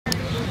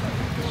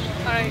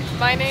Right.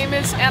 My name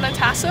is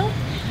Tasso.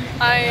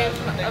 I'm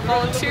a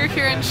volunteer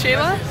here in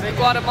Xela,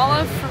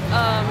 Guatemala,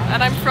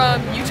 and I'm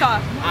from Utah,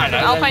 from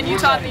Alpine,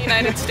 Utah in the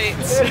United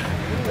States.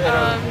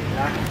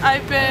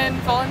 I've been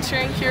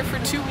volunteering here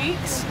for 2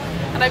 weeks,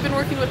 and I've been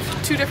working with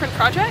 2 different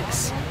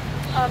projects.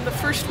 The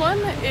first one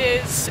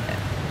is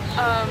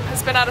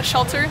has been at a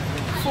shelter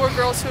for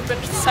girls who have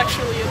been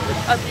sexually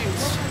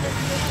abused.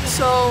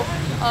 So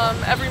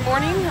every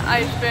morning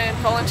I've been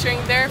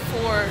volunteering there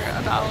for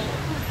about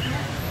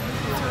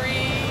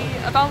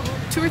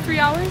 2 or 3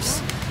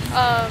 hours.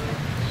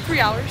 3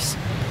 hours.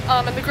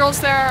 And the girls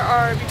there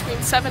are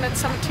between 7 and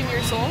 17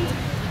 years old.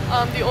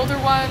 The older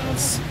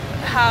ones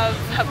have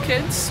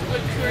kids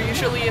who are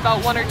usually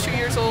about 1 or 2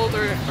 years old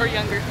or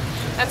younger.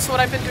 And so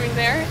what I've been doing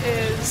there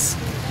is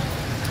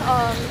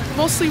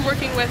mostly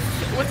working with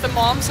the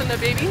moms and the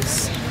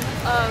babies.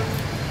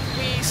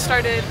 We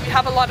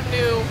have a lot of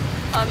new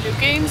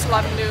games, a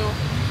lot of new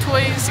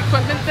toys,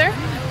 equipment there.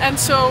 And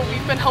so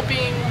we've been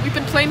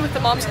playing with the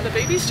moms and the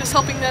babies, just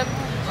helping them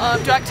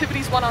do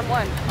activities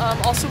one-on-one.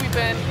 Also, we've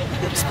been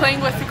just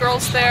playing with the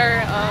girls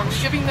there,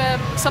 giving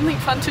them something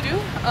fun to do,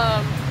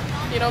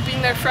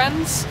 being their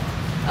friends.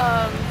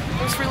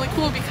 It was really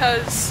cool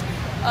because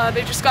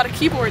they just got a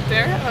keyboard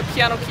there, a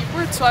piano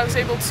keyboard, so I was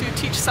able to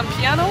teach some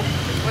piano,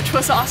 which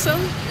was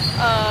awesome.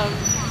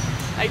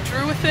 I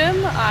drew with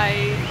them,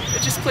 I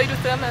just played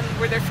with them and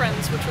were their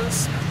friends, which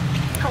was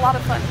a lot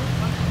of fun.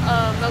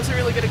 That was a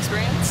really good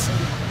experience.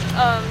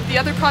 The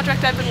other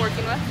project I've been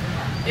working with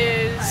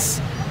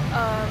is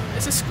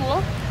a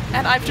school,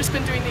 and I've just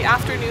been doing the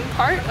afternoon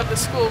part of the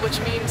school, which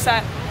means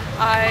that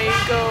I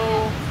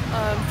go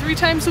 3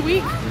 times a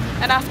week,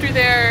 and after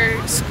their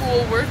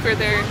school work or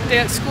their day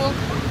at school,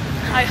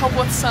 I help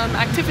with some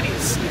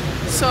activities.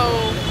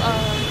 So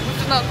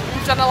we've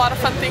done a lot of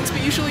fun things,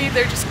 but usually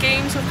they're just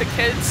games with the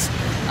kids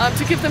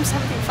to give them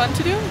something fun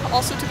to do,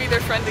 also to be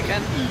their friend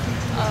again.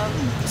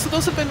 So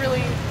those have been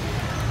really,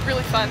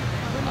 really fun.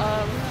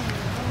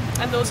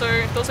 And those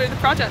are the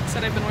projects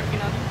that I've been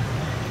working on.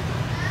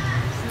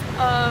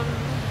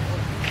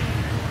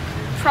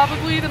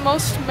 Probably the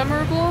most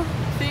memorable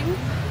thing,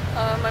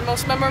 my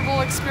most memorable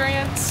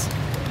experience.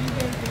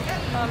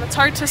 It's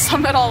hard to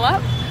sum it all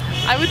up.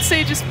 I would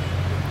say just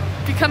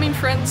becoming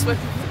friends with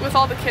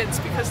all the kids,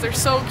 because they're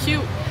so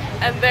cute,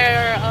 and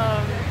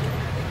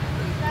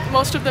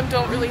most of them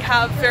don't really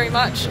have very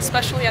much,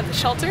 especially at the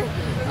shelter.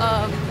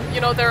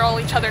 They're all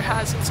each other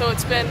has, and so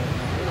it's been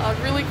a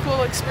really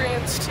cool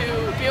experience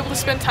to be able to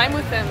spend time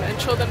with them and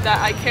show them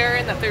that I care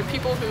and that they're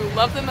people who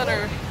love them and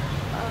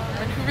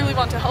who really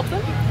want to help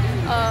them,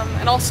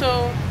 and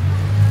also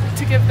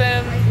to give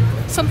them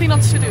something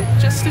else to do,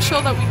 just to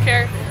show that we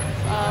care,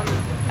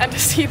 and to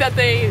see that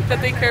they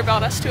care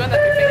about us too, and that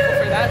they're thankful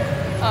for that.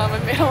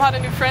 I've made a lot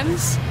of new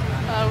friends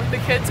with the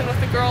kids and with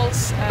the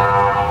girls,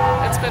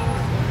 and it's been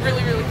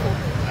really, really cool.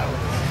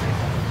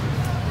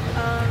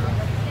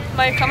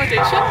 My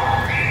accommodation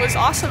was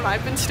awesome.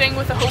 I've been staying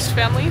with a host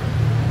family,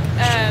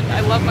 and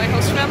I love my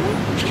host family.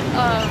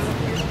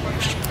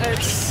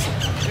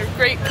 They're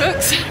great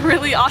cooks,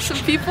 really awesome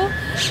people.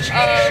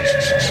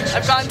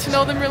 I've gotten to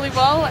know them really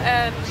well,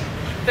 and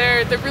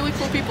they're really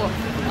cool people.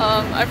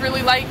 I've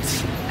really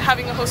liked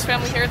having a host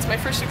family here. It's my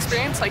first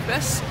experience like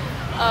this,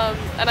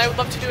 and I would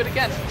love to do it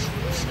again.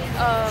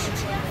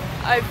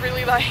 I've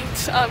really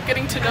liked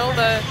getting to know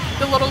the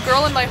little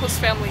girl in my host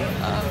family.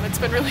 It's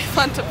been really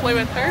fun to play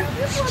with her,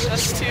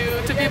 just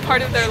to be a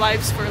part of their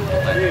lives for a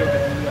little bit.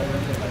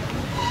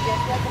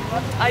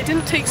 I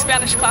didn't take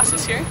Spanish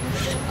classes here.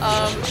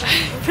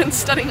 I've been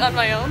studying on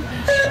my own.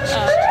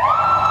 And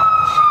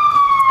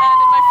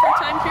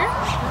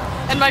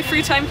in my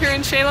free time here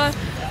in Xela,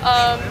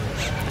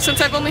 since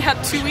I've only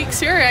had 2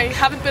 weeks here, I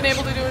haven't been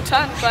able to do a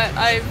ton, but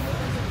I've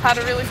had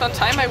a really fun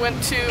time. I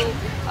went to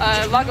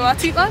Lago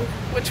Atitlan,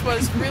 which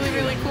was really,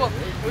 really cool.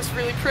 It was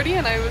really pretty,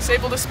 and I was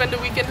able to spend a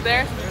weekend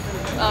there,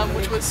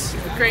 which was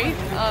great.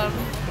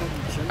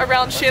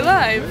 Around Xela,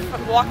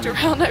 I've walked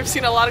around, I've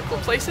seen a lot of cool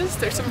places.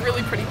 There's some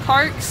really pretty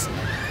parks.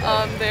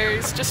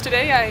 Just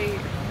today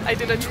I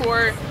did a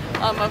tour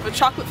of a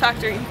chocolate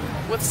factory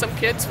with some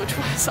kids, which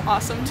was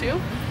awesome too.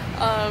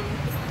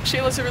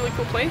 Xela's a really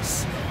cool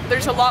place.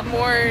 There's a lot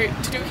more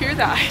to do here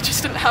that I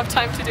just didn't have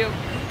time to do,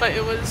 but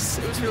it was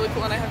really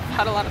cool, and I have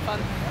had a lot of fun.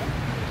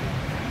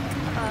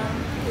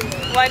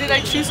 Why did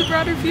I choose a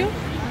broader view?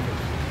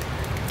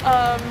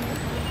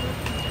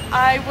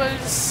 I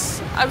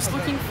was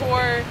looking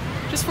for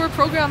a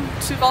program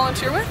to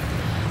volunteer with,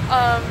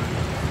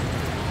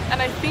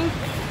 and I think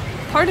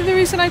part of the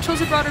reason I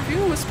chose a broader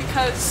view was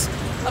because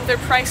of their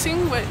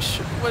pricing,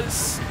 which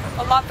was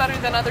a lot better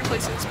than other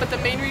places. But the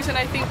main reason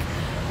I think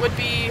would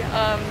be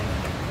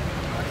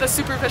the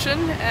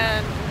supervision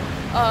and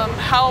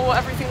how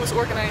everything was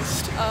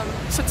organized.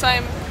 Since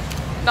I'm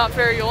not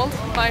very old,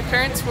 my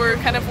parents were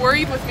kind of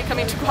worried with me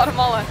coming to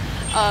Guatemala,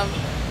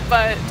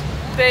 but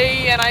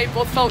they and I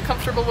both felt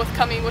comfortable with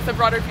coming with a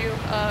broader view.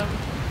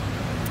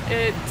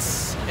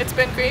 It's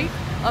been great.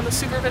 The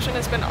supervision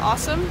has been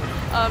awesome.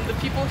 The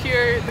people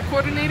here, the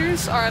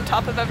coordinators, are on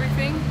top of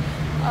everything.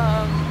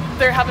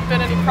 there haven't been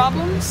any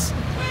problems,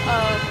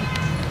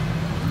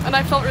 and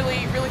I felt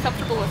really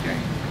comfortable with here,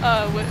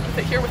 with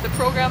it here with the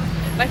program.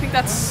 And I think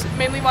that's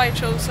mainly why I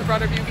chose a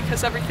broader view,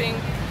 because everything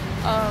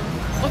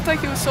looked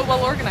like it was so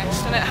well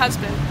organized, and it has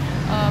been,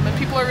 and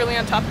people are really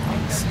on top of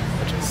things,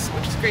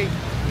 which is great.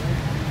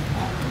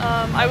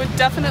 I would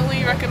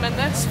definitely recommend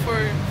this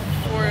for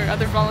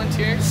other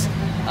volunteers,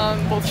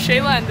 both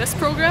Xela and this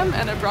program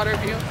and a broader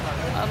view.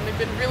 They've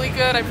been really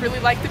good. I've really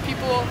liked the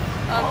people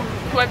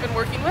who I've been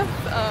working with,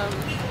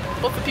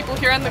 both the people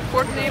here and the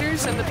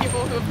coordinators and the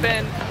people who have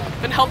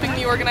been helping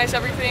me organize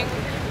everything.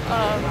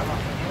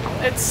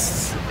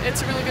 It's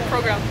a really good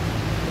program.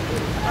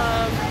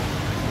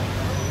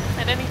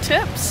 And any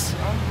tips?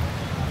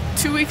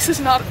 2 weeks is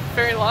not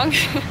very long,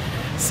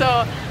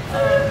 so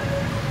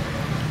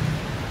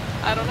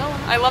I don't know.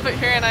 I love it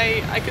here, and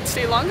I could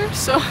stay longer,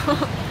 so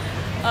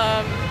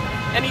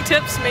any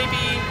tips?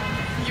 Maybe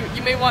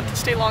you may want to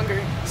stay longer,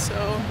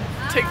 so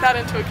take that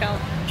into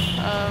account.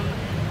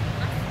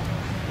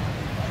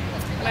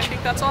 And I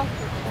think that's all.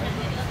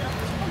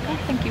 Okay,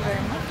 thank you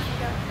very much.